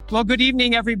Well, good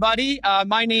evening, everybody.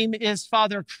 My name is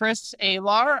Father Chris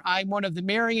Alar. I'm one of the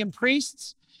Marian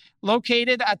priests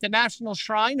located at the National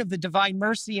Shrine of the Divine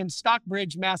Mercy in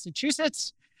Stockbridge,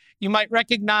 Massachusetts. You might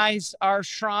recognize our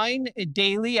shrine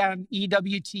daily on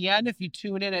EWTN if you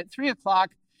tune in at 3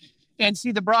 o'clock and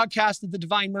see the broadcast of the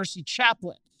Divine Mercy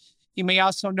Chaplet. You may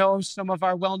also know some of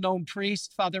our well-known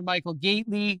priests, Father Michael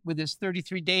Gately with his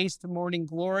 33 Days to Morning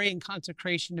Glory and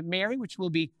Consecration to Mary, which we'll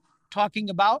be talking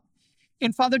about.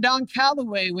 And Father Don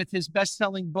Calloway with his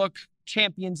best-selling book,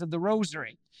 Champions of the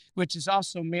Rosary, which is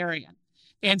also Marian.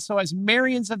 And so as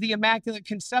Marians of the Immaculate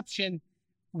Conception,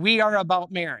 we are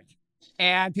about Mary.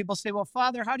 And people say, well,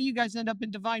 Father, how do you guys end up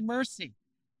in Divine Mercy?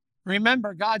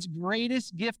 Remember, God's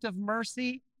greatest gift of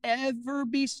mercy ever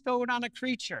bestowed on a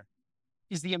creature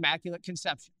is the Immaculate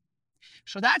Conception.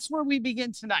 So that's where we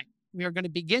begin tonight. We are going to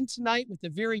begin tonight with the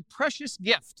very precious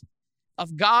gift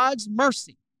of God's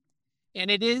mercy,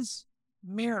 and it is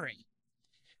Mary.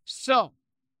 So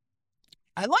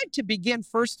I like to begin,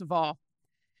 first of all,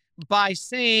 by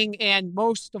saying, and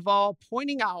most of all,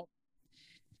 pointing out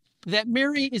that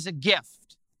Mary is a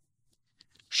gift.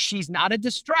 She's not a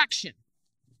distraction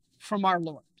from our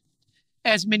Lord,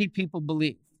 as many people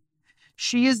believe.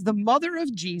 She is the mother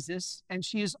of Jesus, and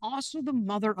she is also the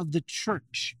mother of the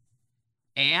church.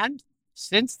 And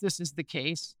since this is the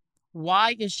case,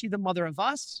 why is she the mother of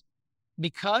us?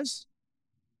 Because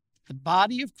the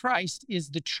body of Christ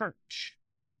is the church.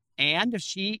 And if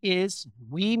she is,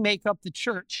 we make up the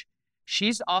church,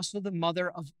 she's also the mother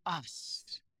of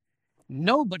us.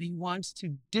 Nobody wants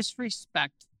to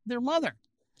disrespect their mother.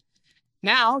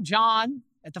 Now, John,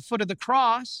 at the foot of the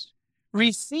cross,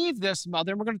 received this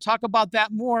mother, and we're going to talk about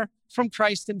that more from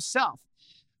Christ himself.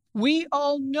 We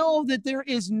all know that there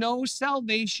is no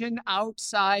salvation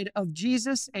outside of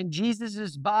Jesus, and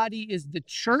Jesus's body is the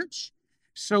church.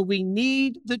 So we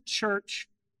need the church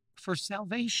for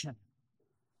salvation.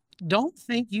 Don't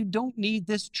think you don't need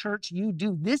this church. You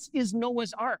do. This is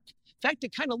Noah's Ark. In fact,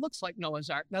 it kind of looks like Noah's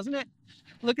Ark, doesn't it?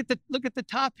 Look at the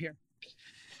top here.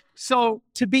 So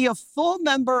to be a full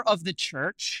member of the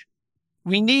church,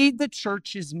 we need the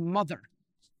church's mother.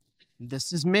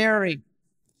 This is Mary.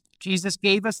 Jesus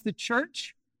gave us the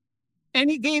church,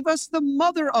 and he gave us the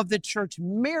mother of the church,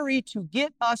 Mary, to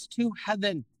get us to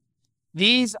heaven.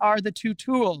 These are the two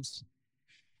tools.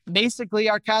 Basically,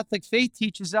 our Catholic faith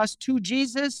teaches us to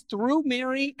Jesus through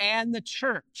Mary and the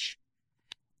church.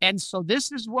 And so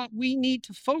this is what we need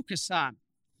to focus on.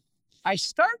 I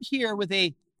start here with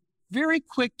a very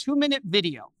quick 2-minute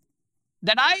video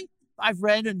that I've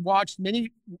read and watched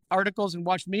many articles and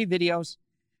watched many videos.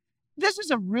 This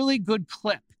is a really good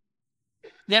clip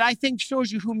that I think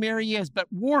shows you who Mary is,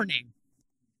 but warning,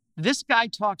 this guy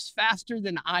talks faster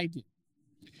than I do.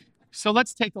 So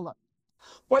let's take a look.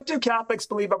 What do Catholics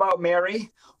believe about Mary?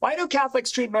 Why do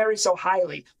Catholics treat Mary so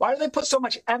highly? Why do they put so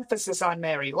much emphasis on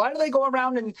Mary? Why do they go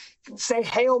around and say,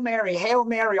 Hail Mary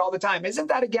all the time? Isn't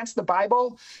that against the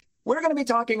Bible? We're going to be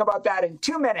talking about that in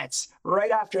 2 minutes,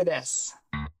 right after this.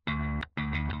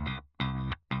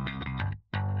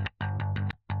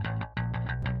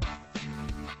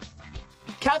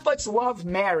 Catholics love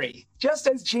Mary, just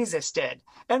as Jesus did,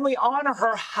 and we honor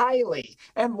her highly.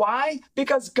 And why?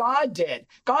 Because God did.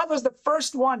 God was the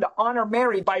first one to honor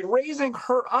Mary by raising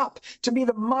her up to be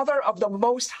the mother of the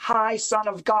Most High Son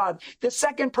of God, the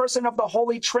second person of the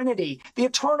Holy Trinity, the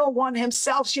Eternal One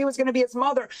himself. She was going to be his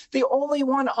mother, the only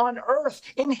one on earth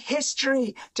in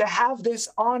history to have this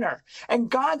honor. And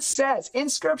God says in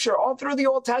Scripture, all through the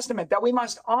Old Testament, that we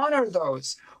must honor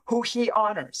those who he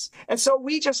honors. And so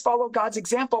we just follow God's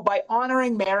example by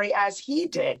honoring Mary as he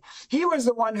did. He was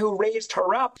the one who raised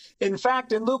her up. In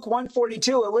fact, in Luke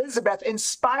 1:42, Elizabeth,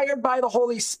 inspired by the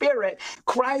Holy Spirit,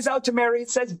 cries out to Mary and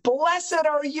says, "Blessed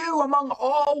are you among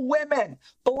all women.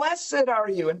 Blessed are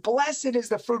you, and blessed is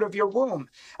the fruit of your womb."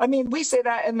 I mean, we say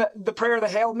that in the prayer of the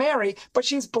Hail Mary, but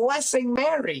she's blessing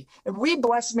Mary. And we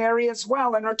bless Mary as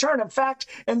well in return. In fact,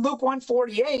 in Luke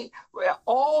 1:48,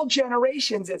 all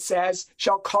generations, it says,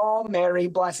 shall call Mary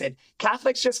blessed.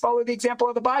 Catholics just follow the example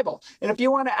of the Bible. And if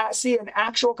you want to see an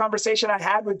actual conversation I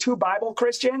had with 2 Bible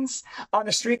Christians on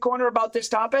the street corner about this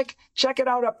topic, check it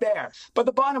out up there. But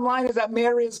the bottom line is that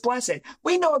Mary is blessed.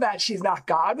 We know that she's not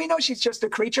God. We know she's just a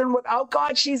creature, and without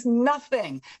God, she's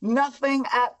nothing. Nothing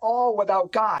at all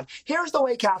without God. Here's the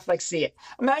way Catholics see it.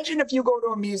 Imagine if you go to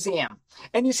a museum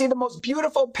and you see the most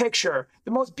beautiful picture,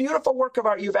 the most beautiful work of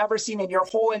art you've ever seen in your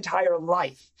whole entire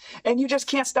life. And you just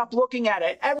can't stop looking at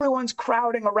it. Everyone's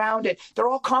crowding around it. They're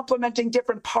all complimenting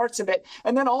different parts of it.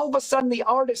 And then all of a sudden, the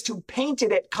artist who painted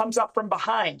painted it comes up from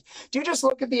behind. Do you just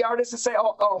look at the artist and say,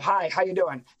 oh, hi, how you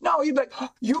doing? No, you'd be like, oh,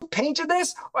 you painted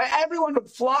this? Everyone would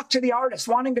flock to the artist,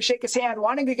 wanting to shake his hand,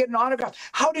 wanting to get an autograph.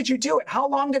 How did you do it? How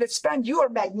long did it spend? You are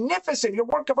magnificent. Your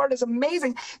work of art is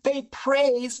amazing. They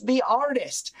praise the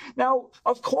artist. Now,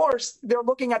 of course, they're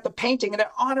looking at the painting and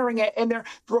they're honoring it and they're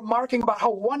remarking about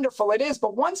how wonderful it is.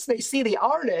 But once they see the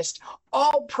artist,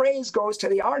 all praise goes to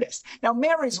the artist. Now,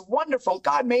 Mary's wonderful.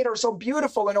 God made her so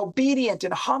beautiful and obedient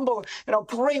and humble and a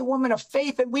great woman of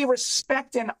faith, and we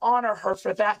respect and honor her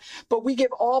for that. But we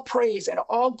give all praise and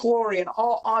all glory and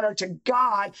all honor to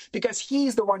God because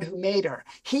he's the one who made her.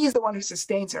 He's the one who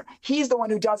sustains her. He's the one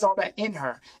who does all that in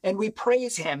her. And we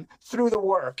praise him through the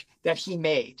work that he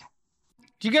made.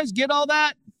 Do you guys get all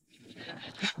that?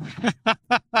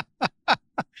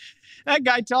 That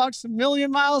guy talks a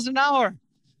million miles an hour,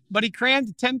 but he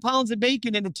crammed 10 pounds of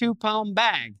bacon in a 2-pound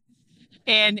bag.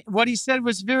 And what he said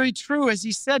was very true. As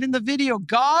he said in the video,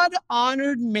 God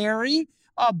honored Mary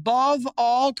above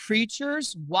all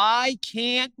creatures. Why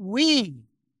can't we?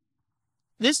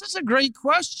 This is a great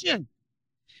question.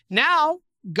 Now,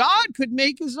 God could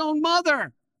make his own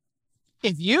mother.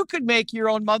 If you could make your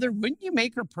own mother, wouldn't you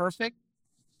make her perfect?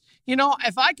 You know,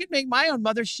 if I could make my own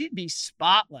mother, she'd be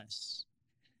spotless.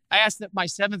 I asked my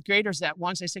 7th graders that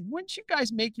once. I said, wouldn't you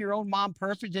guys make your own mom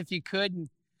perfect if you could? And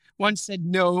one said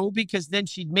no, because then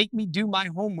she'd make me do my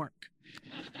homework.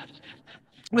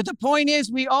 But the point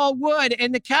is, we all would.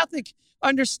 And the Catholic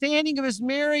understanding of his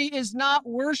Mary is not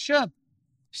worship.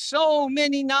 So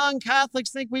many non-Catholics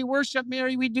think we worship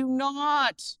Mary. We do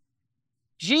not.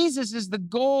 Jesus is the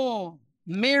goal.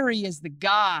 Mary is the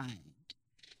guide.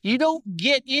 You don't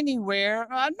get anywhere.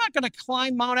 I'm not going to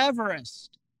climb Mount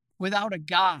Everest without a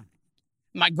guide.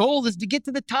 My goal is to get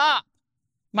to the top.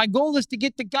 My goal is to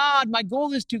get to God. My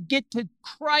goal is to get to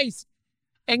Christ.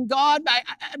 And God,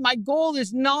 my goal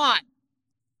is not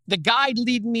the guide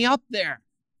leading me up there.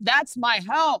 That's my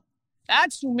help.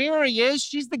 That's who Mary is.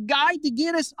 She's the guide to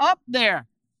get us up there.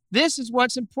 This is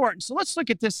what's important. So let's look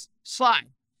at this slide.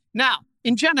 Now,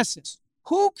 in Genesis,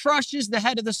 who crushes the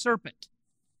head of the serpent?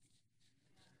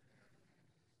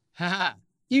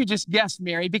 You just guessed,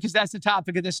 Mary, because that's the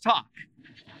topic of this talk.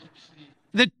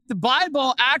 The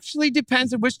Bible actually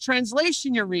depends on which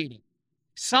translation you're reading.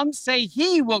 Some say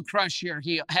he will crush your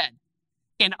head.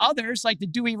 And others, like the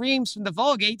Douay-Rheims from the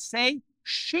Vulgate, say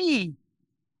she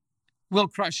will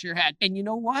crush your head. And you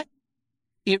know what?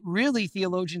 It really,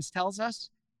 theologians tells us,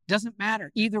 doesn't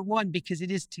matter. Either one, because it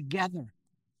is together.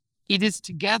 It is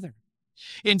together.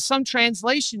 In some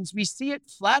translations, we see it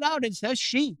flat out. It says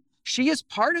she. She is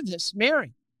part of this,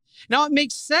 Mary. Now, it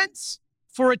makes sense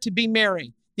for it to be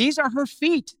Mary. These are her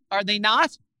feet, are they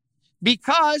not?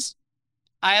 Because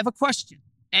I have a question,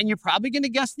 and you're probably going to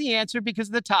guess the answer because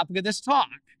of the topic of this talk.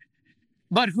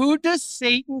 But who does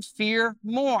Satan fear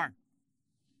more?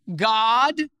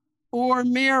 God or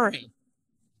Mary?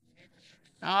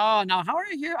 Oh, now how are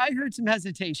you here? I heard some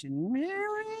hesitation.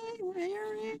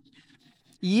 Mary?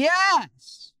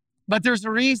 Yes, but there's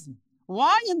a reason.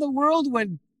 Why in the world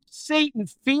would Satan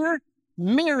fear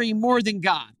Mary more than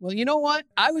God? Well, you know what?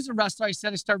 I was a wrestler. I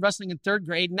said I started wrestling in 3rd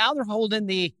grade. Now they're holding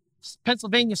the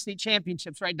Pennsylvania State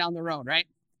Championships right down the road, right?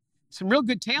 Some real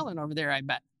good talent over there, I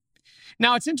bet.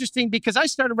 Now, it's interesting because I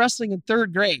started wrestling in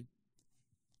 3rd grade.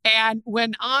 And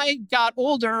when I got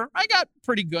older, I got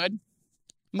pretty good.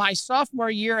 My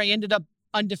sophomore year, I ended up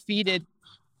undefeated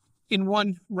in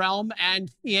one realm.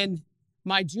 And in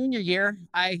my junior year,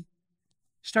 I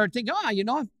started thinking,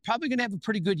 I'm probably going to have a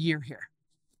pretty good year here.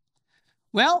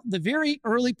 Well, the very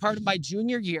early part of my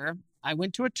junior year, I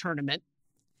went to a tournament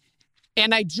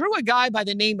and I drew a guy by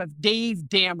the name of Dave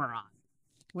Dameron,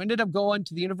 who ended up going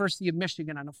to the University of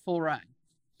Michigan on a full ride.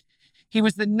 He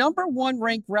was the #1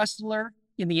 ranked wrestler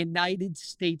in the United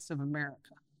States of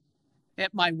America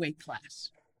at my weight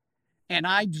class. And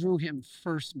I drew him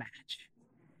first match.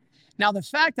 Now, the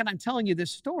fact that I'm telling you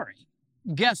this story,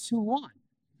 guess who won?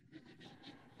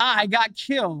 I got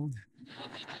killed.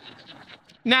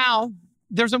 Now,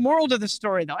 there's a moral to the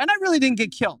story, though. And I really didn't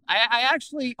get killed. I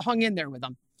actually hung in there with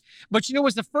him. But, it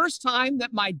was the first time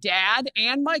that my dad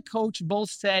and my coach both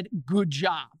said, good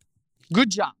job. Good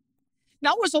job.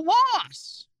 Now, it was a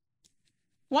loss.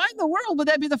 Why in the world would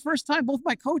that be the first time both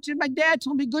my coach and my dad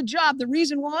told me good job? The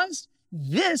reason was,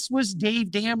 this was Dave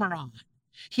Dameron.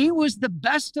 He was the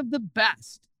best of the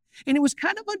best. And it was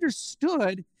kind of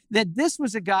understood that this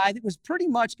was a guy that was pretty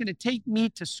much going to take me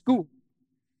to school.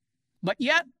 But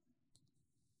yet,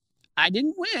 I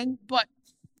didn't win, but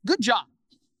good job.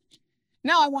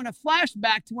 Now I want to flash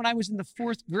back to when I was in the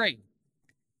 4th grade.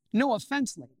 No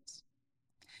offense, ladies.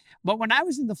 But when I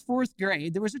was in the 4th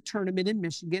grade, there was a tournament in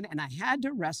Michigan, and I had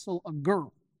to wrestle a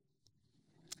girl.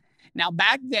 Now,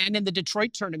 back then in the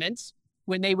Detroit tournaments,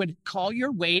 when they would call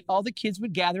your weight, all the kids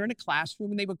would gather in a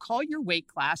classroom, and they would call your weight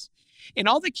class, and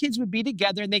all the kids would be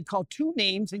together, and they'd call 2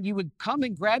 names, and you would come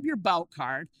and grab your bout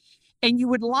card, and you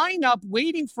would line up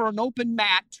waiting for an open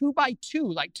mat 2 by 2,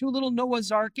 like 2 little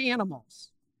Noah's Ark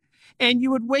animals. And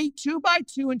you would wait 2 by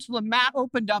 2 until a mat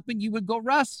opened up, and you would go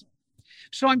wrestle.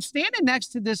 So I'm standing next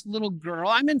to this little girl.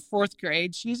 I'm in 4th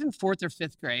grade. She's in 4th or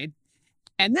 5th grade.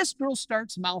 And this girl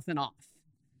starts mouthing off.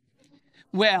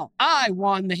 Well, I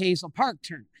won the Hazel Park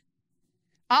tournament.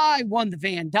 I won the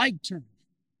Van Dyke tournament.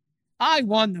 I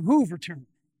won the Hoover tournament.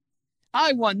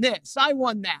 I won this. I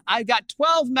won that. I got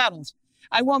 12 medals.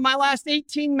 I won my last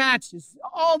 18 matches.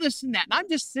 All this and that. And I'm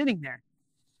just sitting there.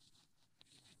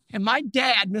 And my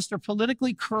dad, Mr.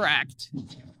 Politically Correct,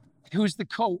 who's the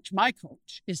coach, my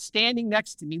coach, is standing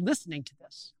next to me listening to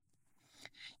this.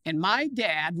 And my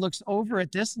dad looks over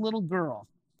at this little girl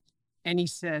and he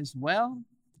says, well,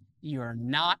 you're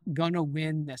not going to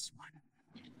win this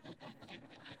one.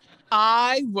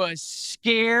 I was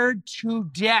scared to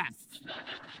death.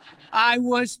 I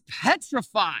was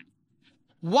petrified.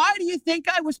 Why do you think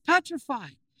I was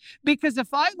petrified? Because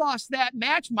if I lost that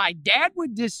match, my dad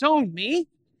would disown me.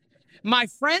 My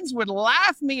friends would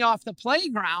laugh me off the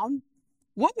playground.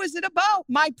 What was it about?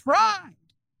 My pride.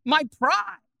 My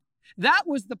pride. That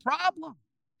was the problem.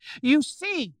 You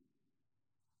see,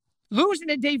 losing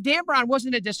to Dave Dambron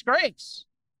wasn't a disgrace.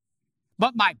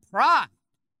 But my pride,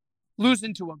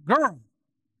 losing to a girl,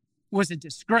 was a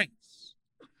disgrace.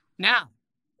 Now,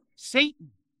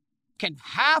 Satan can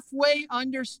halfway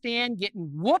understand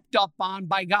getting whooped up on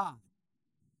by God.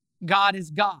 God is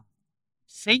God.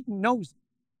 Satan knows it.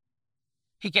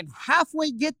 He can halfway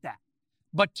get that.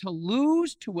 But to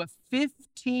lose to a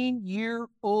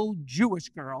 15-year-old Jewish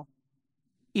girl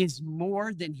is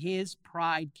more than his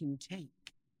pride can take.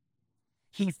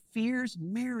 He fears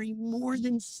Mary more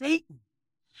than Satan.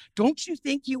 Don't you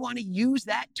think you want to use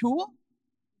that tool?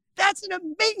 That's an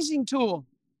amazing tool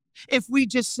if we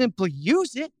just simply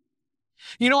use it.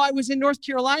 You know, I was in North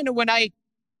Carolina when I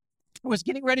was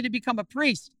getting ready to become a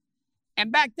priest.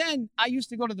 And back then, I used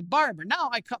to go to the barber. Now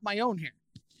I cut my own hair.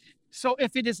 So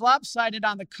if it is lopsided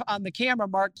on the camera,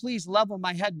 Mark, please level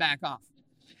my head back off.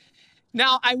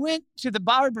 Now, I went to the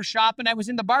barber shop, and I was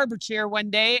in the barber chair one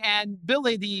day, and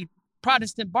Billy, the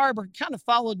Protestant barber, kind of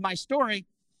followed my story.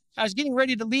 I was getting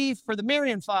ready to leave for the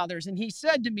Marian Fathers, and he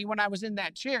said to me when I was in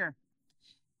that chair,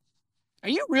 are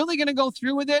you really going to go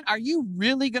through with it? Are you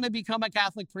really going to become a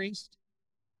Catholic priest?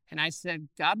 And I said,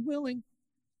 God willing,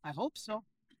 I hope so.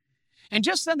 And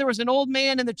just then there was an old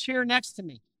man in the chair next to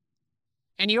me.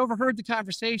 And he overheard the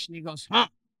conversation. He goes, you're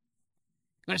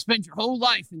going to spend your whole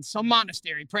life in some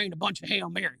monastery praying a bunch of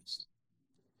Hail Marys.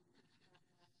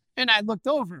 And I looked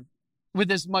over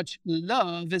with as much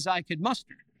love as I could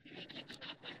muster.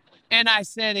 And I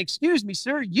said, excuse me,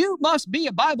 sir, you must be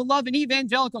a Bible-loving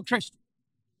evangelical Christian.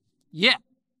 Yeah.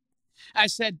 I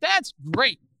said, that's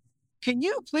great. Can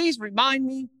you please remind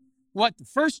me what the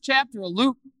first chapter of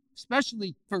Luke,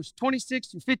 especially verse 26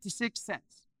 through 56 says?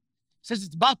 It says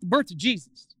it's about the birth of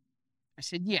Jesus. I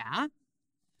said, yeah,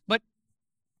 but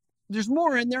there's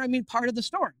more in there. I mean, part of the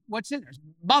story. What's in there? It's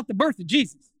about the birth of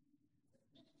Jesus.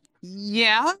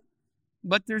 Yeah,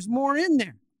 but there's more in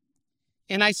there.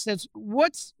 And I said,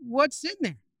 what's in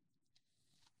there?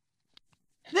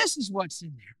 This is what's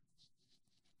in there.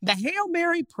 The Hail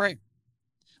Mary prayer.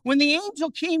 When the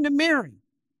angel came to Mary,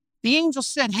 the angel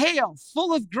said, Hail,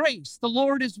 full of grace, the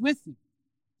Lord is with you.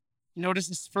 You notice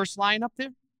this first line up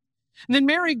there? And then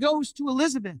Mary goes to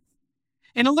Elizabeth,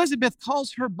 and Elizabeth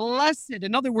calls her blessed.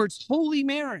 In other words, Holy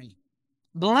Mary,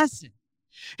 blessed.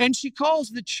 And she calls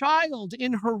the child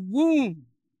in her womb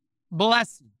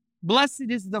blessed. Blessed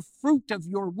is the fruit of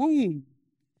your womb.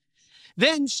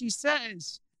 Then she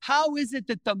says, how is it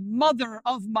that the mother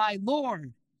of my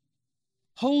Lord,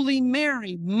 Holy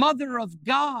Mary, Mother of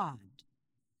God.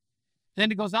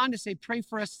 Then it goes on to say, pray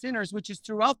for us sinners, which is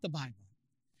throughout the Bible.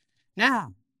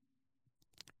 Now,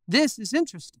 this is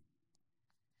interesting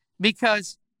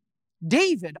because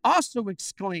David also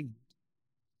exclaimed,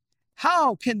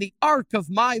 how can the ark of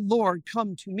my Lord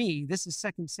come to me? This is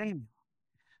 2 Samuel.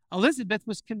 Elizabeth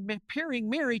was comparing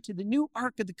Mary to the new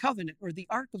Ark of the Covenant, or the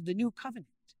Ark of the New Covenant.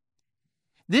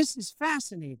 This is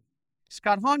fascinating.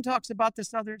 Scott Hahn talks about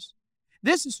this, others.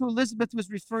 This is who Elizabeth was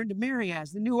referring to Mary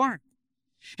as, the new Ark.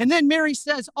 And then Mary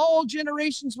says, all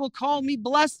generations will call me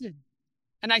blessed.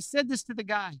 And I said this to the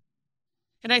guy.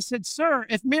 And I said, sir,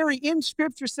 if Mary in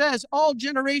Scripture says all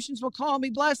generations will call me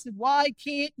blessed, why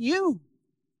can't you?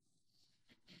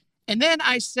 And then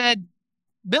I said,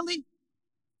 Billy,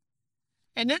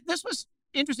 and this was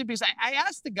interesting because I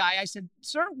asked the guy, I said,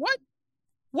 sir, what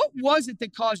was it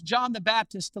that caused John the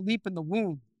Baptist to leap in the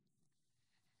womb?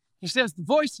 He says, the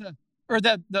voice of, or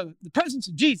the presence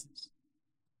of Jesus.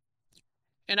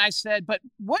 And I said, but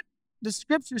what does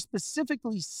Scripture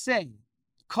specifically say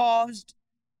caused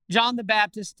John the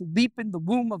Baptist to leap in the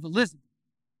womb of Elizabeth?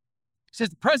 It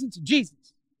says the presence of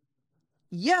Jesus.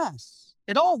 Yes,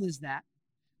 it all is that.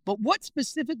 But what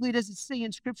specifically does it say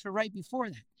in Scripture right before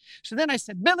that? So then I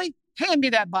said, Billy, hand me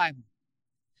that Bible.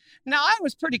 Now, I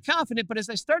was pretty confident, but as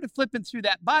I started flipping through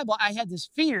that Bible, I had this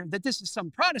fear that this is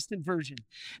some Protestant version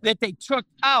that they took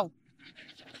out.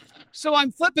 So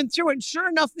I'm flipping through it, and sure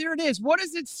enough, there it is. What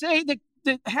does it say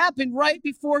that happened right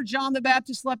before John the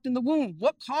Baptist leapt in the womb?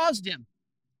 What caused him?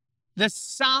 The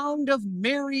sound of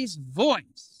Mary's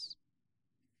voice.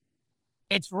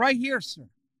 It's right here, sir.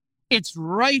 It's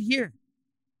right here.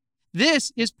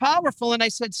 This is powerful. And I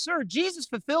said, sir, Jesus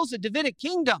fulfills the Davidic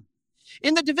kingdom.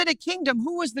 In the Davidic kingdom,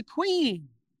 who was the queen?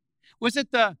 Was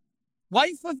it the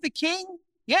wife of the king?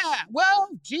 Yeah, well,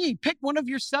 gee, pick one of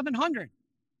your 700.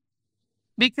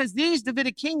 Because these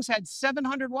Davidic kings had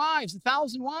 700 wives,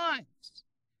 1,000 wives.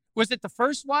 Was it the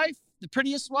first wife, the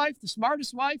prettiest wife, the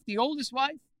smartest wife, the oldest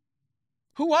wife?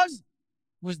 Who was it?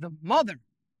 It was the mother.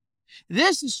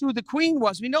 This is who the queen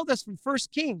was. We know this from 1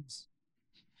 Kings.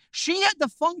 She had the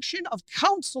function of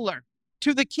counselor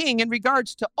to the king in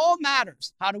regards to all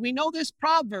matters. How do we know this?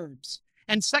 Proverbs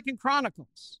and 2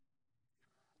 Chronicles.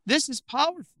 This is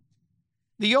powerful.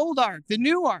 The old ark, the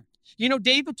new ark. You know,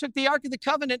 David took the Ark of the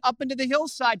Covenant up into the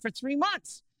hillside for 3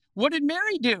 months. What did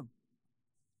Mary do?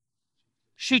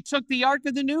 She took the Ark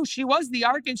of the New, she was the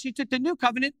Ark, and she took the New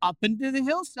Covenant up into the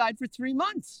hillside for 3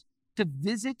 months to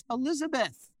visit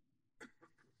Elizabeth.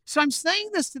 So I'm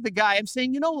saying this to the guy. I'm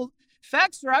saying, you know,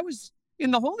 facts are I was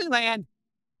in the Holy Land,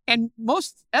 and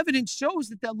most evidence shows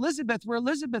that where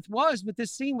Elizabeth was with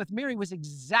this scene with Mary was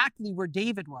exactly where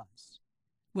David was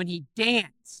when he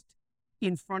danced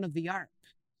in front of the ark.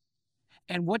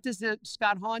 And what does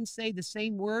Scott Hahn say? The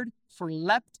same word for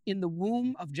leapt in the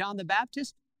womb of John the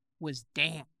Baptist was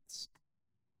danced.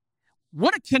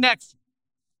 What a connection.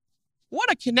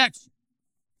 What a connection.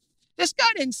 This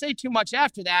guy didn't say too much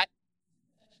after that,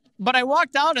 but I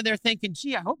walked out of there thinking,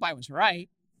 gee, I hope I was right.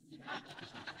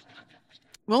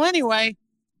 Well, anyway,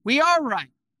 we are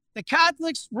right. The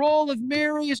Catholic's role of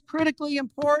Mary is critically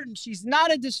important. She's not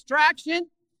a distraction.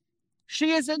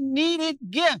 She is a needed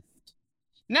gift.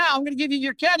 Now, I'm going to give you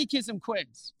your catechism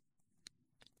quiz.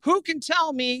 Who can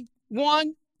tell me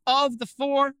one of the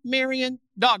 4 Marian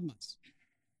dogmas?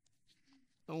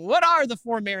 What are the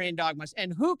 4 Marian dogmas?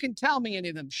 And who can tell me any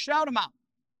of them? Shout them out.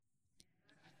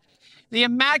 The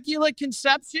Immaculate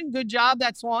Conception, good job,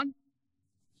 that's 1.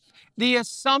 The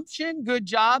Assumption, good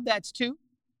job, that's 2.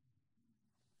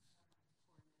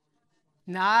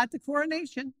 Not the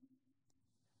coronation.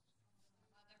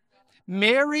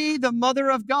 Mary, the Mother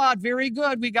of God. Very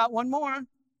good. We got one more.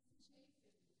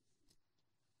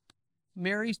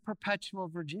 Mary's perpetual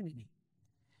virginity.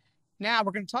 Now,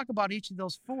 we're going to talk about each of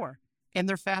those 4, and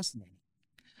they're fascinating.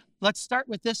 Let's start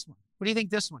with this one. What do you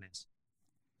think this one is?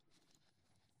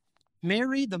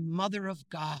 Mary, the Mother of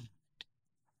God.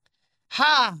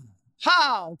 How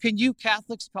can you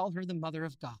Catholics call her the Mother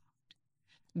of God?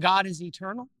 God is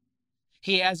eternal.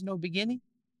 He has no beginning.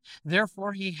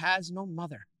 Therefore, he has no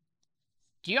mother.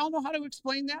 Do you all know how to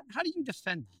explain that? How do you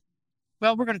defend that?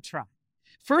 Well, we're going to try.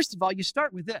 First of all, you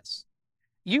start with this.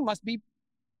 You must be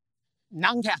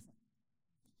non-Catholic.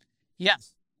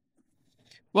 Yes.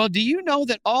 Well, do you know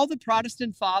that all the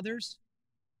Protestant fathers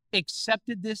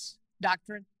accepted this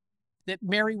doctrine, that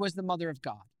Mary was the Mother of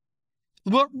God?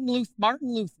 Martin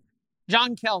Luther,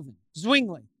 John Calvin,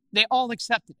 Zwingli, they all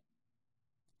accepted it.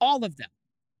 All of them.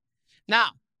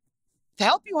 Now, to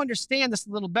help you understand this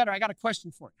a little better, I got a question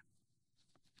for you.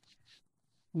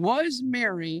 Was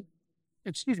Mary,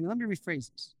 excuse me, let me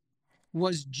rephrase this.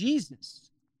 Was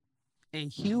Jesus a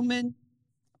human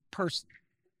person?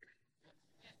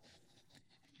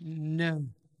 No.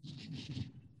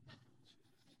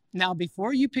 Now,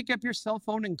 before you pick up your cell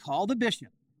phone and call the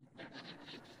bishop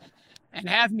and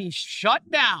have me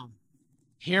shut down,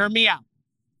 hear me out.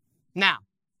 Now,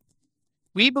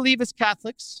 we believe as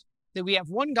Catholics that we have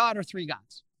one God or 3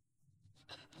 gods.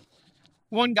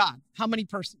 One God. How many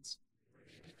persons?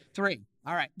 3.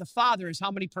 All right. The Father is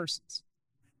how many persons?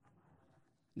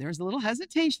 There's a little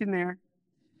hesitation there.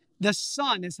 The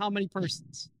Son is how many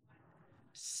persons?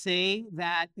 Say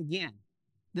that again.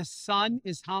 The Son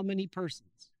is how many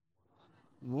persons?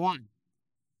 1.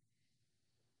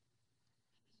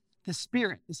 The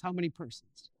Spirit is how many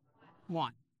persons?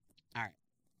 1. All right.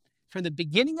 From the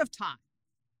beginning of time,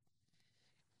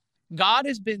 God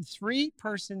has been three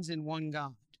persons in one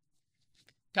God.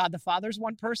 God the Father is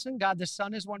one person, God the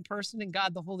Son is one person, and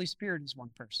God the Holy Spirit is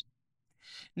one person.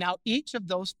 Now, each of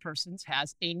those persons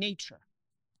has a nature.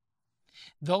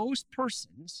 Those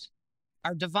persons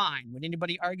are divine. Would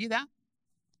anybody argue that?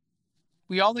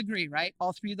 We all agree, right?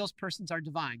 All three of those persons are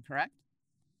divine, correct?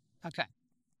 Okay.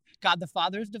 God the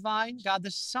Father is divine. God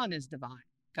the Son is divine.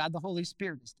 God the Holy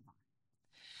Spirit is divine.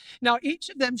 Now, each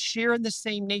of them share in the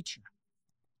same nature.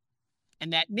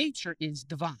 And that nature is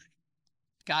divine.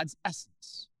 God's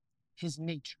essence, his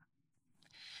nature.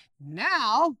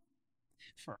 Now,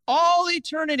 for all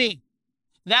eternity,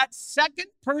 that second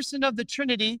person of the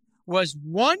Trinity was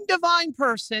one divine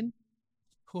person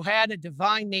who had a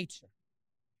divine nature.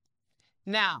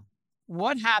 Now,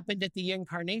 what happened at the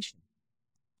incarnation?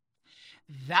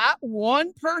 That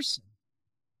one person,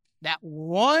 that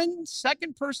one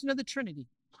second person of the Trinity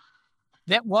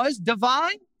that was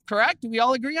divine, correct? Do we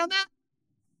all agree on that?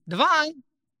 Divine,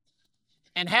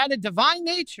 and had a divine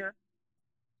nature,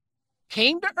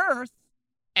 came to earth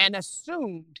and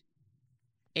assumed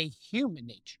a human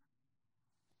nature.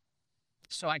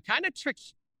 So I kind of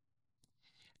tricked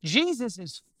you. Jesus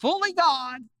is fully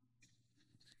God,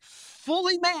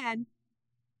 fully man,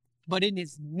 but in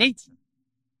his nature,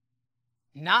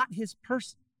 not his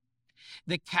person.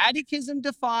 The Catechism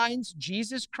defines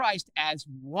Jesus Christ as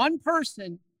one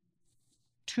person,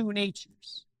 two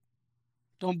natures.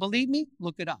 Don't believe me?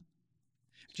 Look it up.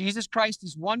 Jesus Christ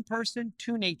is one person,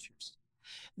 two natures.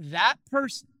 That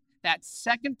person, that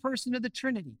second person of the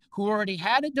Trinity, who already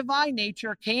had a divine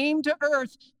nature, came to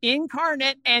earth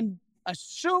incarnate and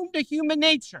assumed a human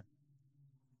nature.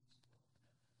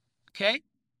 Okay?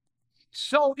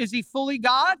 So is he fully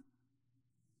God?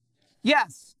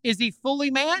 Yes. Is he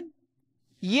fully man?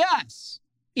 Yes,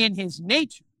 in his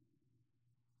nature.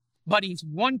 But he's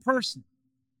one person.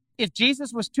 If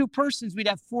Jesus was two persons, we'd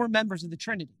have four members of the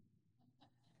Trinity.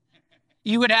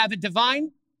 You would have a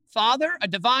divine Father, a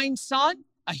divine Son,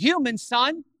 a human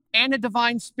Son, and a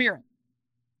divine Spirit.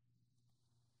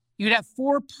 You'd have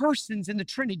four persons in the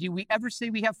Trinity. Do we ever say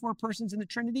we have four persons in the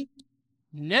Trinity?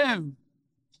 No.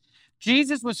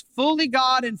 Jesus was fully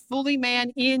God and fully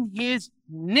man in his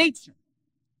nature.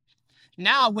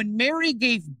 Now, when Mary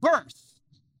gave birth,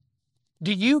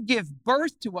 do you give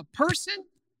birth to a person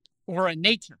or a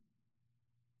nature?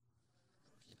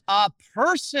 A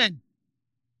person.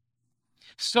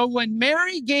 So when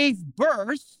Mary gave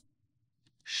birth,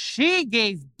 she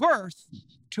gave birth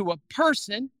to a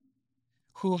person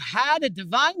who had a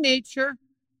divine nature,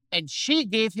 and she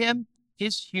gave him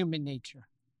his human nature.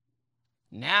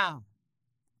 Now,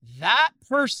 that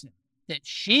person that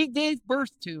she gave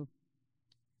birth to,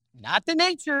 not the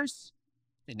natures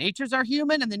are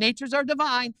human and the natures are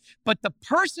divine, but the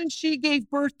person she gave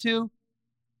birth to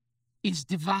is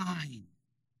divine.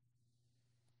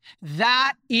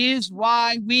 That is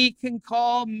why we can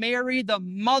call Mary the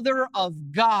Mother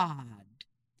of God.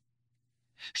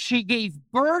 She gave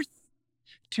birth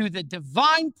to the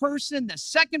divine person, the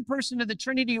second person of the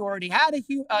Trinity who already had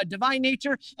a divine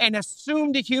nature and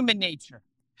assumed a human nature.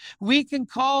 We can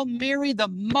call Mary the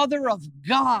Mother of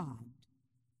God,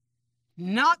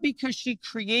 not because she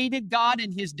created God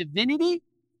in his divinity,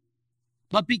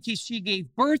 but because she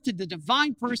gave birth to the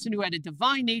divine person who had a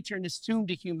divine nature and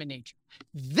assumed a human nature.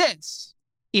 This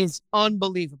is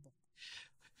unbelievable.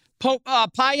 Pope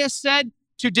Pius said,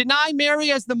 to deny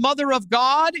Mary as the mother of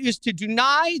God is to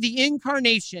deny the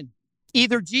incarnation.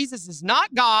 Either Jesus is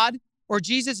not God or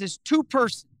Jesus is two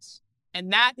persons.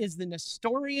 And that is the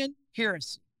Nestorian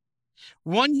heresy.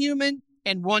 One human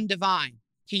and one divine.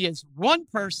 He is one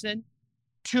person,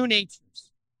 two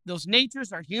natures. Those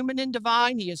natures are human and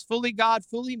divine. He is fully God,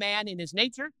 fully man in his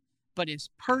nature, but his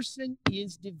person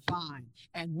is divine.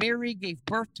 And Mary gave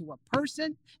birth to a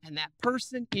person, and that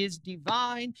person is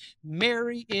divine.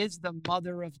 Mary is the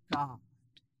mother of God.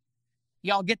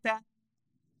 Y'all get that?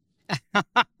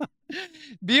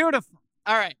 Beautiful.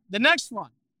 All right, the next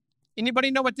one.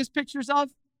 Anybody know what this picture's of?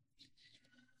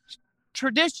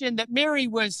 Tradition that Mary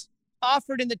was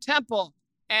offered in the temple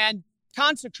and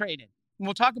consecrated. And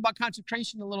we'll talk about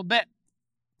consecration in a little bit.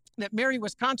 That Mary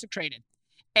was consecrated.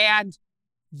 And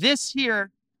this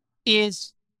here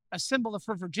is a symbol of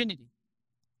her virginity.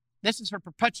 This is her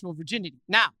perpetual virginity.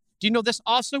 Now, do you know this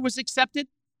also was accepted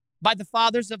by the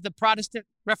fathers of the Protestant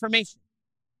Reformation?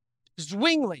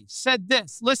 Zwingli said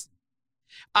this, listen,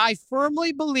 I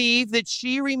firmly believe that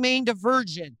she remained a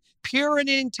virgin, pure and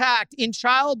intact in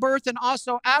childbirth and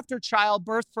also after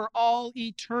childbirth for all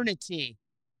eternity.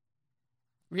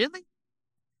 Really?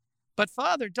 But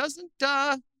Father, doesn't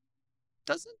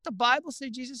Doesn't the Bible say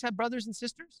Jesus had brothers and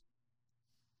sisters?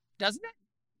 Doesn't it?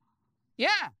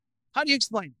 Yeah. How do you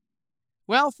explain it?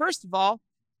 Well, first of all,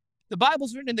 the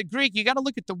Bible's written in the Greek. You got to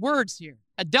look at the words here.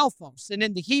 Adelphos, and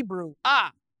in the Hebrew,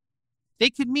 They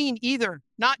could mean either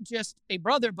not just a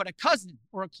brother, but a cousin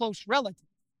or a close relative.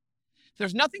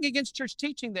 There's nothing against church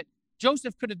teaching that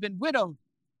Joseph could have been widowed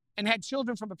and had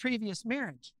children from a previous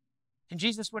marriage. And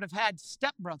Jesus would have had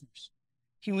stepbrothers.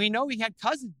 We know he had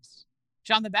cousins.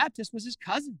 John the Baptist was his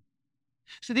cousin.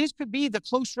 So these could be the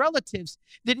close relatives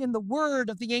that in the word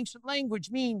of the ancient language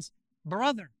means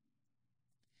brother.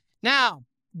 Now,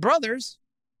 brothers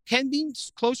can be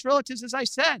close relatives, as I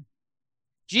said.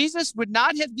 Jesus would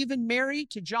not have given Mary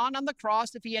to John on the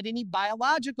cross if he had any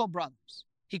biological brothers.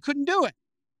 He couldn't do it.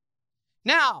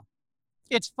 Now,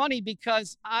 it's funny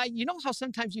because you know how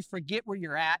sometimes you forget where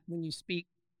you're at when you speak?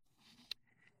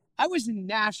 I was in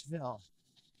Nashville,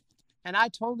 and I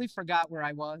totally forgot where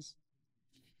I was.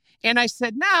 And I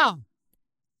said, now,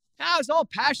 I was all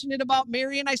passionate about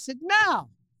Mary, and I said, now,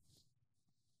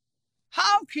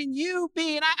 how can you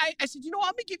be? And I said, I'm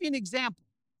going to give you an example.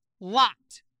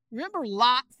 Lot. Remember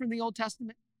Lot from the Old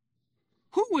Testament?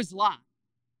 Who was Lot?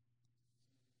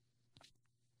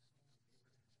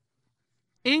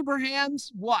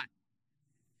 Abraham's what?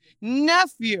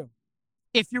 Nephew,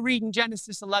 if you're reading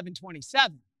Genesis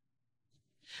 11:27.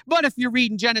 But if you're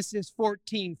reading Genesis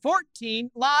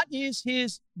 14:14, Lot is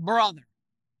his brother.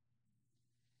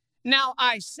 Now,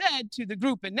 I said to the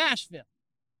group in Nashville,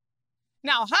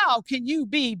 now, how can you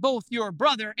be both your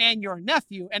brother and your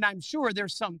nephew? And I'm sure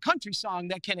there's some country song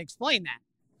that can explain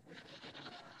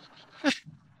that.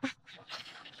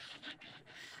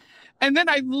 And then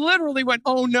I literally went,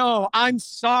 oh no, I'm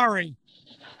sorry.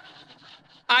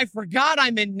 I forgot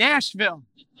I'm in Nashville.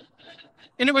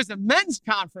 And it was a men's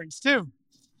conference too.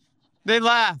 They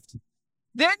laughed.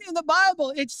 Then in the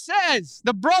Bible, it says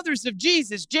the brothers of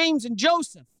Jesus, James and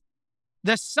Joseph,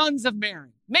 the sons of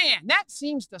Mary. Man, that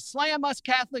seems to slam us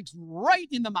Catholics right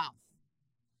in the mouth.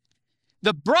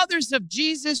 The brothers of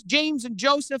Jesus, James and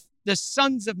Joseph, the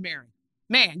sons of Mary.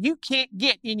 Man, you can't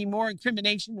get any more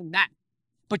incrimination than that.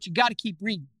 But you got to keep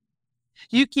reading.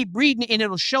 You keep reading and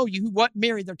it'll show you what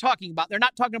Mary they're talking about. They're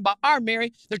not talking about our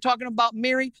Mary. They're talking about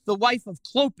Mary, the wife of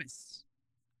Clopas.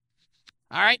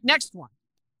 All right, next one.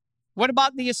 What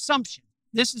about the assumption?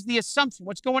 This is the assumption.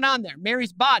 What's going on there?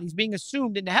 Mary's body is being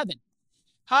assumed into heaven.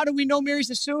 How do we know Mary's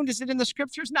assumed? Is it in the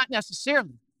scriptures? Not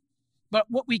necessarily. But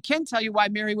what we can tell you why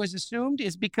Mary was assumed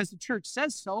is because the church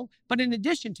says so. But in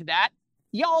addition to that,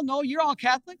 y'all know, you're all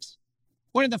Catholics.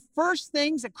 One of the first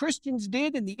things that Christians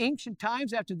did in the ancient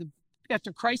times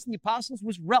after Christ and the apostles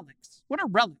was relics. What are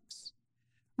relics?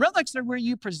 Relics are where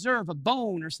you preserve a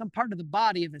bone or some part of the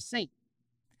body of a saint.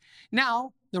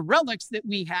 Now, the relics that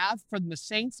we have from the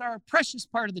saints are a precious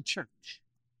part of the church.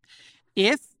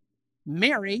 If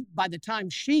Mary, by the time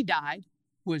she died,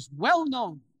 was well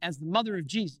known as the mother of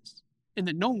Jesus in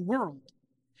the known world,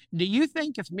 do you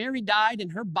think if Mary died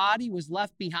and her body was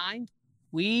left behind,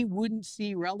 we wouldn't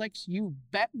see relics? You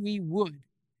bet we would.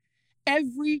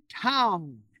 Every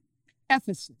town,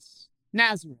 Ephesus,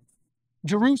 Nazareth,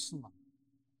 Jerusalem,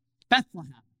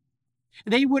 Bethlehem,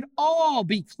 they would all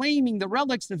be claiming the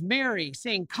relics of Mary,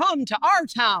 saying, come to our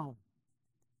town.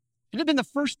 It had been the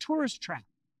first tourist trap.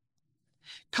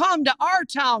 Come to our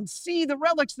town, see the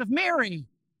relics of Mary,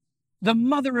 the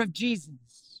mother of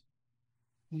Jesus.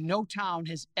 No town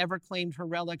has ever claimed her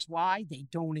relics. Why? They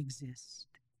don't exist.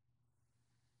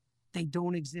 They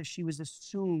don't exist. She was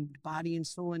assumed body and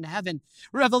soul into heaven.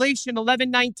 Revelation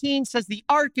 11:19 says the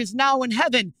ark is now in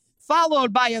heaven,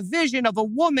 followed by a vision of a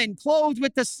woman clothed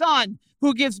with the sun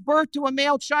who gives birth to a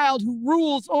male child who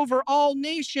rules over all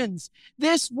nations.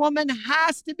 This woman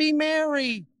has to be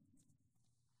Mary.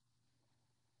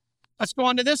 Let's go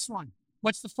on to this one.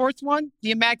 What's the fourth one?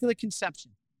 The Immaculate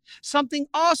Conception. Something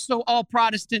also all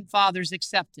Protestant fathers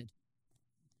accepted.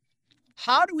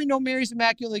 How do we know Mary's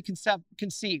immaculately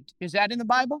conceived? Is that in the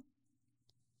Bible?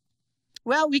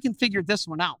 Well, we can figure this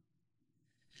one out.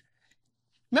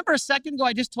 Remember a second ago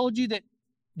I just told you that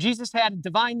Jesus had a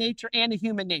divine nature and a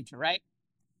human nature, right?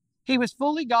 He was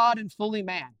fully God and fully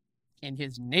man in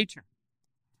his nature.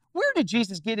 Where did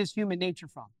Jesus get his human nature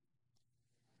from?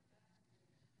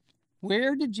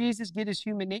 Where did Jesus get his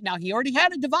human nature? Now, he already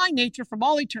had a divine nature from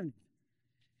all eternity.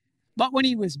 But when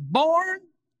he was born,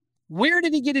 where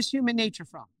did he get his human nature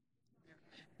from?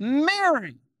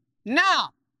 Mary. Now,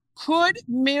 could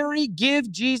Mary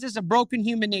give Jesus a broken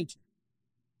human nature?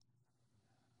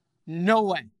 No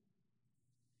way.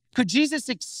 Could Jesus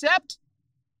accept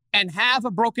and have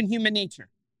a broken human nature?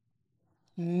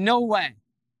 No way.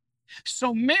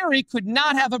 So Mary could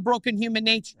not have a broken human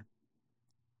nature.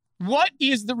 What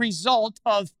is the result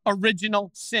of original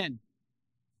sin?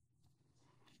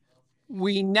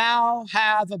 We now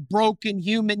have a broken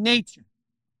human nature.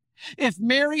 If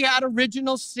Mary had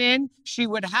original sin, she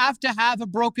would have to have a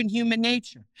broken human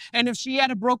nature. And if she had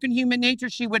a broken human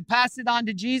nature, she would pass it on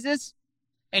to Jesus,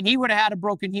 and he would have had a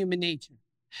broken human nature.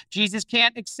 Jesus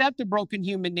can't accept a broken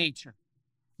human nature.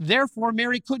 Therefore,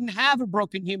 Mary couldn't have a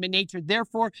broken human nature.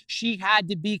 Therefore, she had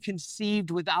to be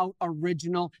conceived without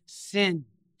original sin.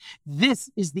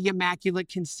 This is the Immaculate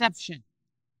Conception.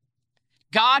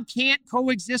 God can't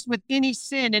coexist with any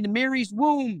sin. In Mary's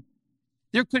womb,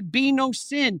 there could be no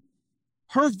sin.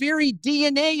 Her very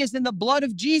DNA is in the blood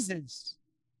of Jesus.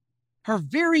 Her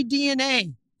very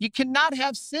DNA. You cannot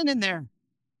have sin in there.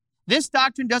 This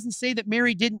doctrine doesn't say that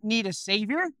Mary didn't need a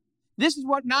Savior. This is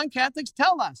what non-Catholics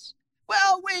tell us.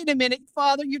 Well, wait a minute,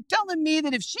 Father. You're telling me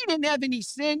that if she didn't have any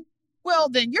sin, well,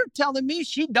 then you're telling me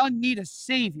she doesn't need a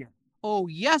Savior. Oh,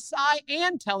 yes, I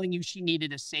am telling you she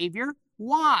needed a Savior.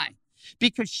 Why?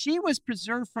 Because she was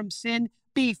preserved from sin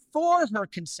before her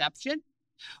conception.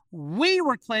 We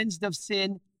were cleansed of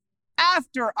sin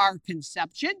after our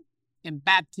conception in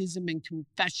baptism and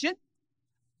confession.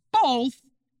 Both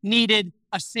needed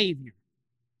a Savior.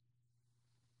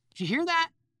 Did you hear that?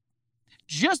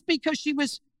 Just because she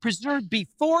was preserved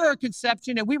before her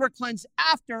conception and we were cleansed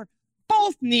after,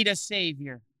 both need a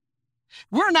Savior.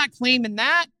 We're not claiming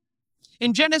that.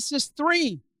 In Genesis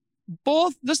 3,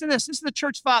 listen to this is the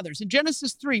church fathers. In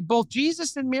Genesis 3, both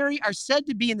Jesus and Mary are said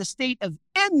to be in the state of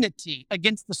enmity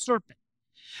against the serpent,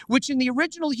 which in the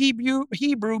original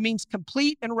Hebrew means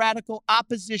complete and radical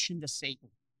opposition to Satan.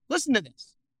 Listen to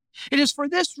this. It is for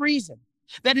this reason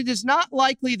that it is not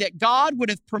likely that God would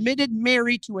have permitted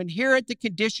Mary to inherit the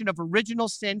condition of original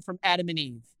sin from Adam and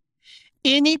Eve.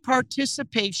 Any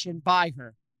participation by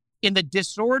her in the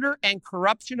disorder and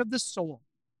corruption of the soul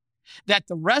that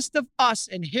the rest of us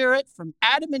inherit from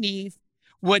Adam and Eve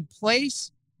would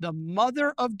place the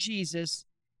mother of Jesus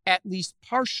at least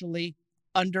partially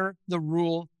under the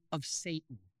rule of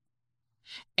Satan,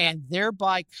 and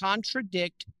thereby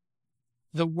contradict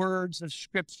the words of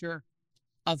Scripture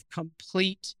of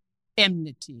complete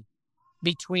enmity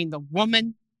between the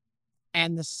woman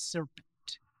and the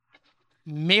serpent.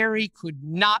 Mary could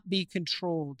not be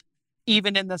controlled,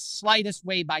 even in the slightest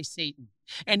way, by Satan.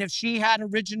 And if she had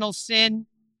original sin,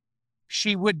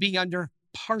 she would be under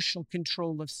partial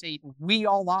control of Satan. We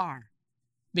all are,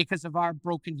 because of our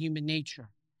broken human nature.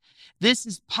 This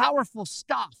is powerful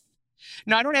stuff.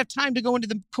 Now, I don't have time to go into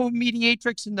the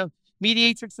co-mediatrix and the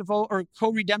mediatrix of all, or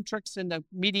co-redemptrix and the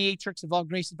mediatrix of all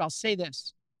graces, but I'll say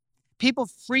this. People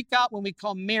freak out when we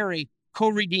call Mary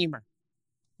co-redeemer.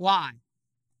 Why?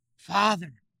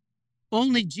 Father,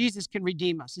 only Jesus can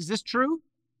redeem us. Is this true?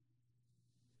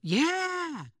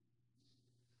 Yeah.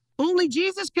 Only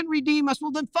Jesus can redeem us.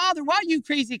 Well, then, Father, why are you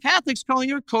crazy Catholics calling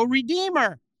her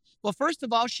co-redeemer? Well, first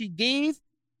of all, she gave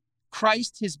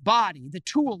Christ his body, the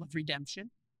tool of redemption.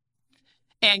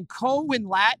 And co in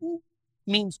Latin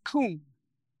means cum.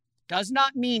 Does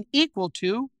not mean equal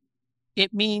to,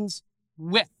 it means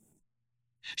with.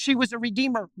 She was a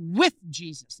redeemer with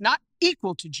Jesus, not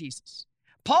equal to Jesus.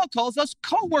 Paul calls us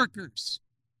co-workers.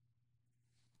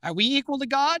 Are we equal to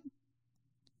God?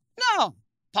 No.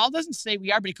 Paul doesn't say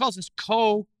we are, but he calls us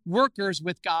co-workers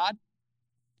with God.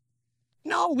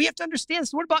 No, we have to understand.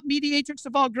 So what about mediatrix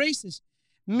of all graces?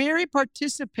 Mary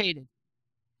participated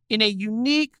in a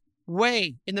unique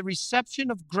way in the reception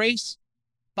of grace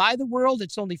by the world.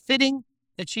 It's only fitting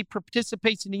that she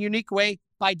participates in a unique way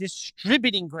by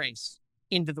distributing grace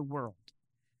into the world.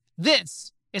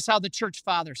 This is how the church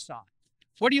fathers saw it.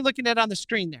 What are you looking at on the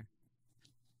screen there?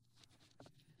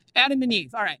 Adam and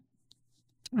Eve. All right.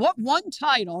 What one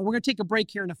title, we're going to take a break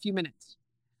here in a few minutes.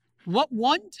 What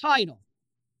one title,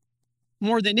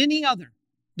 more than any other,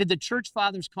 did the church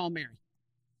fathers call Mary?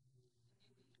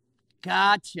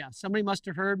 Gotcha. Somebody must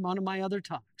have heard one of my other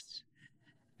talks.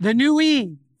 The new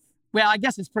Eve. Well, I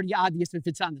guess it's pretty obvious if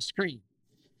it's on the screen.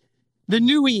 The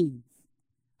new Eve.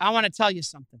 I want to tell you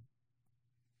something.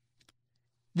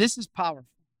 This is powerful.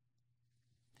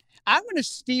 I'm going to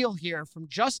steal here from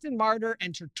Justin Martyr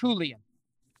and Tertullian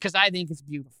because I think it's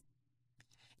beautiful.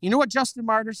 You know what Justin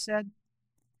Martyr said?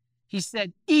 He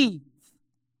said, Eve,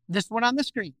 this one on the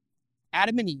screen,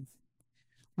 Adam and Eve,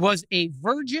 was a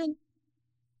virgin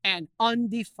and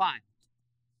undefiled.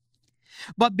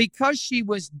 But because she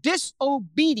was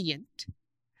disobedient,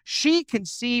 she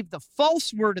conceived the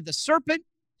false word of the serpent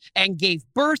and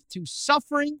gave birth to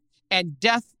suffering and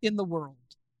death in the world.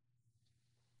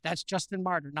 That's Justin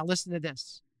Martyr. Now listen to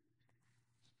this.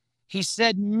 He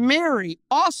said Mary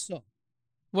also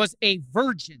was a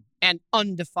virgin and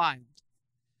undefiled.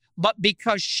 But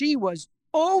because she was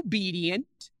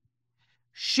obedient,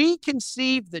 she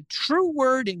conceived the true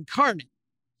Word incarnate,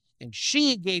 and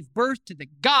she gave birth to the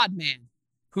God-man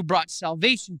who brought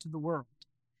salvation to the world.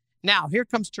 Now, here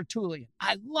comes Tertullian.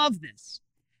 I love this.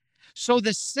 So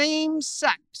the same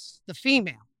sex, the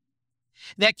female,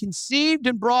 that conceived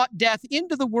and brought death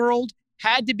into the world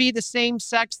had to be the same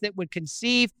sex that would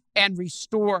conceive and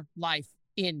restore life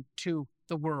into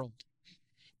the world.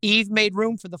 Eve made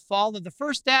room for the fall of the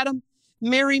first Adam.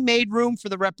 Mary made room for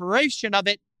the reparation of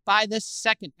it by the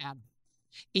second Adam.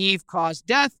 Eve caused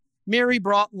death. Mary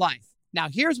brought life. Now,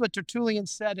 here's what Tertullian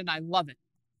said, and I love it.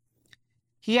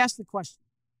 He asked the question,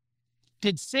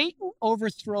 did Satan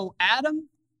overthrow Adam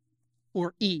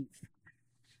or Eve?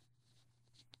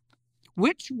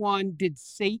 Which one did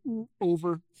Satan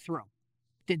overthrow?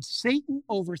 Did Satan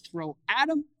overthrow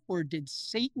Adam or did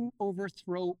Satan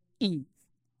overthrow Eve?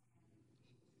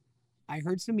 I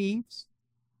heard some Eves.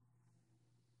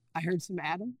 I heard some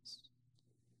Adams.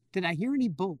 Did I hear any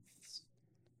boths?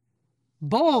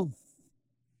 Both.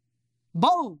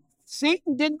 Both.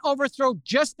 Satan didn't overthrow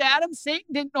just Adam.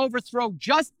 Satan didn't overthrow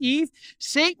just Eve.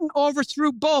 Satan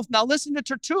overthrew both. Now listen to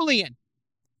Tertullian.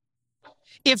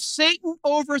 If Satan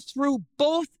overthrew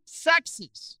both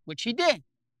sexes, which he did,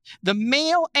 the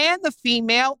male and the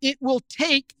female, it will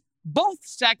take both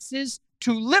sexes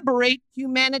to liberate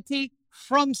humanity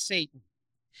from Satan.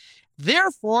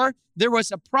 Therefore, there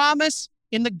was a promise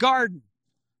in the garden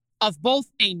of both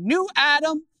a new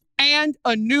Adam and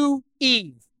a new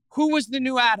Eve. Who was the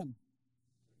new Adam?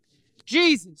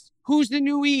 Jesus. Who's the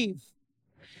new Eve?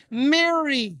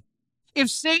 Mary. If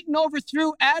Satan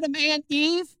overthrew Adam and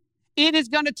Eve, it is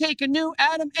going to take a new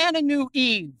Adam and a new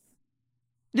Eve.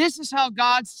 This is how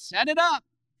God set it up.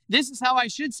 This is how I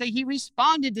should say he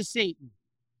responded to Satan.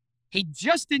 He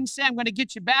just didn't say, I'm going to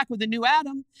get you back with a new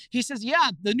Adam. He says,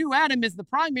 yeah, the new Adam is the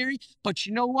primary, but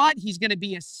you know what? He's going to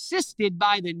be assisted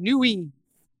by the new Eve.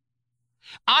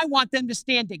 I want them to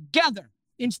stand together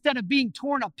instead of being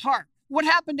torn apart. What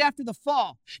happened after the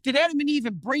fall? Did Adam and Eve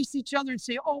embrace each other and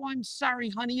say, oh, I'm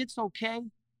sorry, honey, it's okay?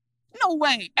 No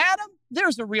way. Adam,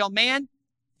 there's a real man.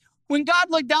 When God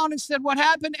looked down and said, what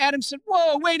happened? Adam said,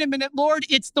 whoa, wait a minute, Lord.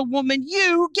 It's the woman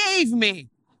you gave me.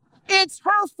 It's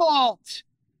her fault.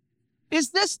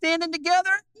 Is this standing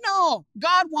together? No.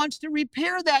 God wants to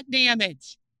repair that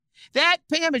damage. That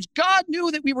damage. God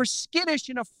knew that we were skittish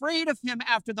and afraid of him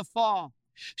after the fall.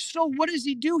 So what does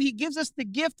he do? He gives us the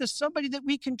gift of somebody that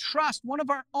we can trust, one of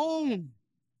our own.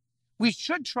 We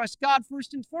should trust God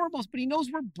first and foremost, but he knows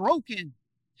we're broken.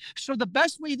 So the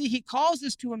best way that he calls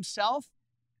us to himself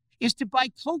is by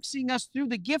coaxing us through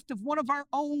the gift of one of our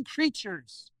own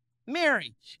creatures,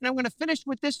 Mary. And I'm going to finish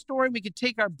with this story. We could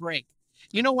take our break.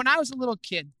 You know, when I was a little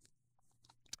kid,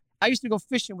 I used to go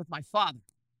fishing with my father.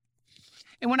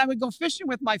 And when I would go fishing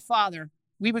with my father,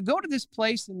 we would go to this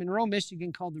place in Monroe,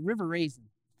 Michigan called the River Raisin.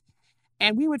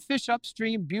 And we would fish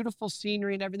upstream, beautiful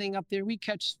scenery and everything up there. We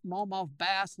catch smallmouth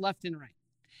bass left and right.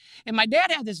 And my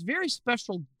dad had this very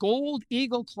special gold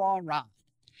eagle claw rod.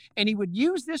 And he would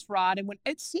use this rod. And when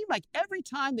it seemed like every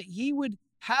time that he would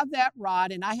have that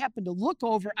rod and I happened to look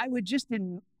over, I would just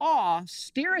in awe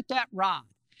stare at that rod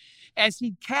as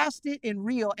he'd cast it and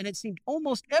reel. And it seemed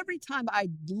almost every time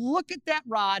I'd look at that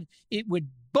rod, it would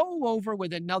bow over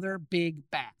with another big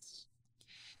bass.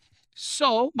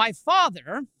 So my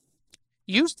father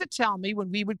used to tell me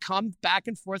when we would come back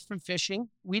and forth from fishing,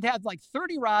 we'd have like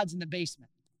 30 rods in the basement.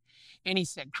 And he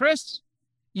said, Chris,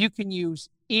 you can use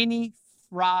any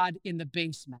rod in the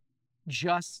basement,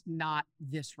 just not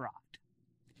this rod.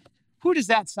 Who does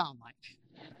that sound like?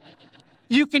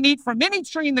 You can eat from any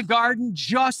tree in the garden,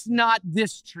 just not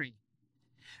this tree.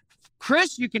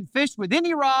 Chris, you can fish with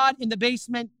any rod in the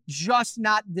basement, just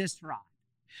not this rod.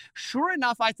 Sure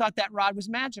enough, I thought that rod was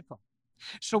magical.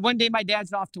 So one day my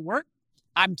dad's off to work.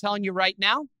 I'm telling you right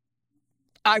now,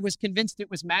 I was convinced it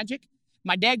was magic.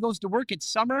 My dad goes to work, it's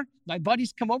summer. My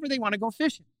buddies come over, they want to go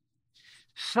fishing.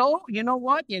 So, you know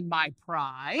what? In my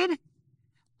pride,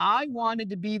 I wanted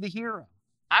to be the hero.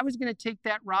 I was going to take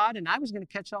that rod and I was going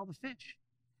to catch all the fish.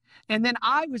 And then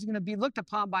I was going to be looked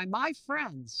upon by my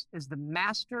friends as the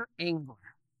master angler.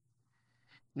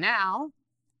 Now,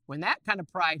 when that kind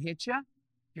of pride hits you,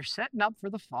 you're setting up for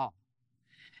the fall.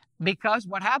 Because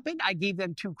what happened? I gave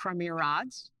them 2 crummy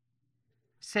rods.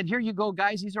 Said, here you go,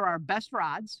 guys. These are our best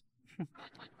rods.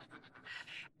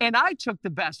 And I took the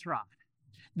best rod.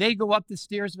 They go up the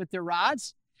stairs with their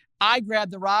rods. I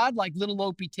grab the rod like little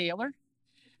Opie Taylor.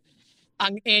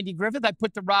 I'm Andy Griffith. I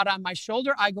put the rod on my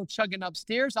shoulder. I go chugging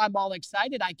upstairs. I'm all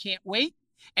excited. I can't wait.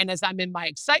 And as I'm in my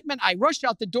excitement, I rush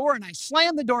out the door and I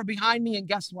slam the door behind me. And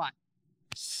guess what?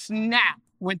 snap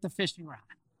went the fishing rod,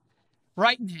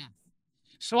 right in half.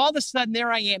 So all of a sudden,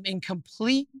 there I am in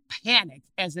complete panic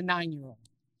as a 9-year-old.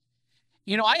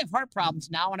 You know, I have heart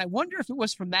problems now, and I wonder if it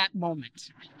was from that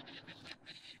moment.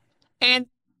 And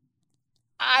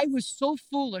I was so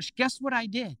foolish. Guess what I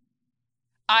did?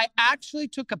 I actually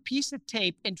took a piece of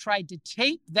tape and tried to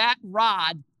tape that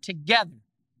rod together.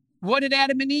 What did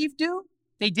Adam and Eve do?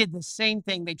 They did the same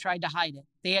thing. They tried to hide it.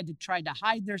 They had to try to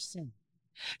hide their sin.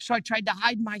 So I tried to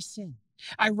hide my sin.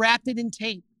 I wrapped it in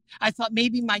tape. I thought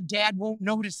maybe my dad won't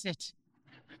notice it.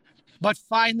 But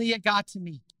finally it got to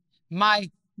me. My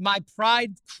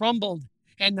pride crumbled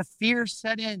and the fear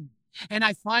set in. And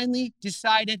I finally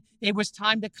decided it was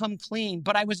time to come clean.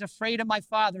 But I was afraid of my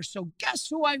father. So guess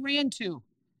who I ran to?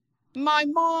 My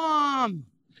mom.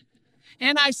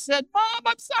 And I said, Mom,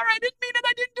 I'm sorry. I didn't mean it.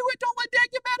 I didn't do it. Don't let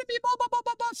Dad get mad at me. Blah, blah, blah,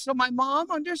 blah, blah. So my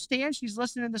mom understands. She's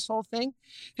listening to this whole thing.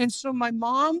 And so my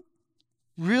mom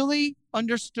really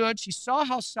understood. She saw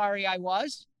how sorry I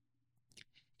was.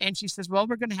 And she says, well,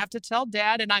 we're going to have to tell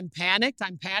Dad. And I'm panicked.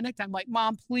 I'm like,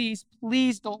 Mom, please,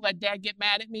 please don't let Dad get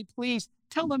mad at me. Please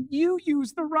tell him you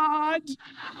use the rod.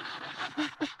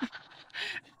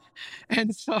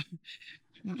 And so,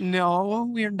 no,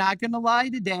 we're not going to lie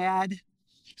to Dad.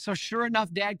 So sure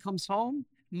enough, Dad comes home.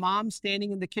 Mom's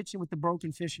standing in the kitchen with the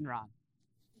broken fishing rod.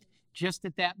 Just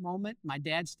at that moment, my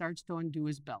dad starts to undo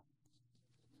his belt.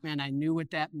 And I knew what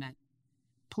that meant.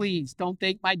 Please, don't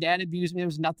think my dad abused me. There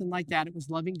was nothing like that. It was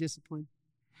loving discipline.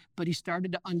 But he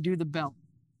started to undo the belt.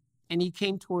 And he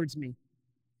came towards me.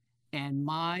 And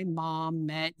my mom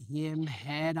met him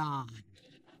head on.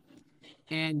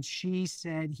 And she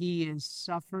said, he has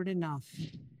suffered enough.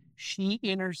 She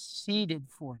interceded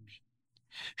for me.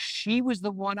 She was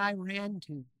the one I ran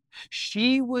to.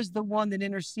 She was the one that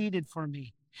interceded for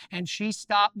me. And she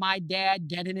stopped my dad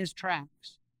dead in his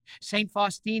tracks. St.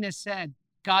 Faustina said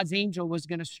God's angel was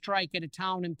going to strike at a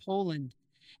town in Poland,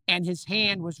 and his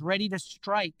hand was ready to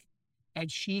strike,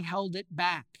 and she held it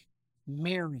back.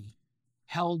 Mary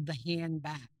held the hand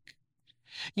back.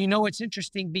 You know, it's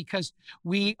interesting because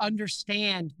we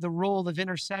understand the role of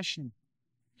intercession.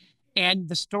 And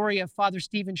the story of Father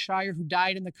Stephen Shire, who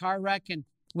died in the car wreck and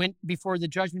went before the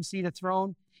judgment seat of the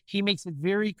throne, he makes it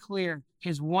very clear.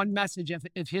 His one message of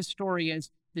his story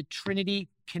is the Trinity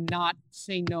cannot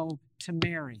say no to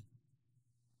Mary.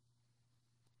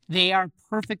 They are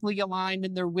perfectly aligned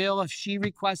in their will. If she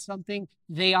requests something,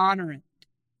 they honor it.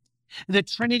 The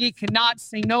Trinity cannot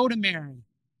say no to Mary.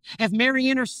 If Mary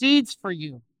intercedes for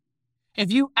you,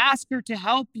 if you ask her to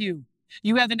help you,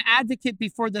 you have an advocate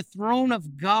before the throne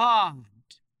of God.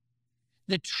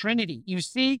 The Trinity. You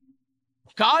see,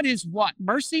 God is what?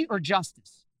 Mercy or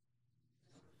justice?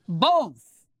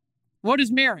 Both. What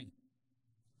is Mary?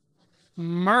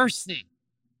 Mercy.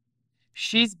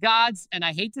 She's God's, and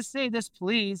I hate to say this,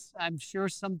 please. I'm sure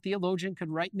some theologian could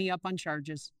write me up on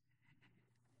charges.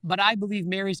 But I believe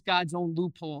Mary's God's own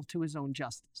loophole to his own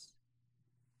justice.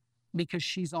 Because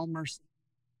she's all mercy.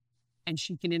 And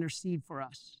she can intercede for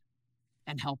us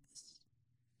and help us.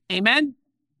 Amen?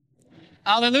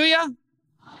 Hallelujah.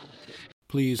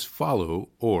 Please follow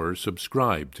or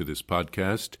subscribe to this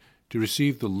podcast to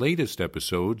receive the latest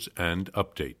episodes and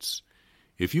updates.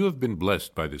 If you have been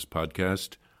blessed by this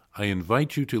podcast, I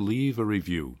invite you to leave a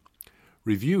review.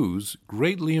 Reviews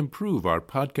greatly improve our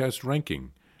podcast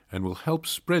ranking and will help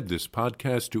spread this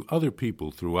podcast to other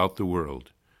people throughout the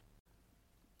world.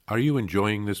 Are you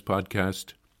enjoying this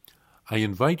podcast? I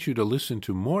invite you to listen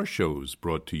to more shows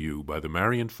brought to you by the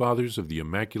Marian Fathers of the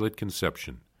Immaculate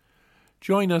Conception.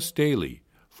 Join us daily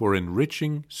for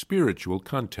enriching spiritual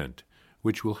content,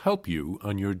 which will help you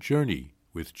on your journey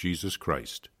with Jesus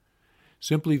Christ.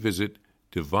 Simply visit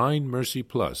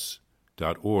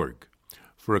DivineMercyPlus.org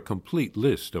for a complete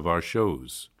list of our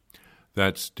shows.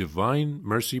 That's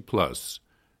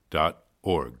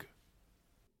DivineMercyPlus.org.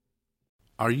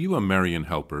 Are you a Marian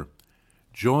helper?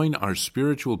 Join our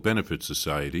Spiritual Benefit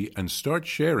Society and start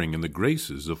sharing in the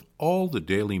graces of all the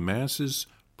daily masses,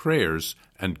 prayers,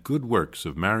 and good works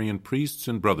of Marian priests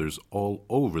and brothers all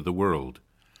over the world.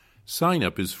 Sign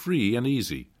up is free and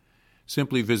easy.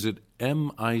 Simply visit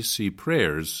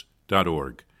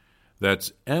micprayers.org.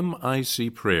 That's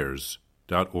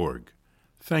micprayers.org.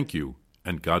 Thank you,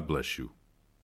 and God bless you.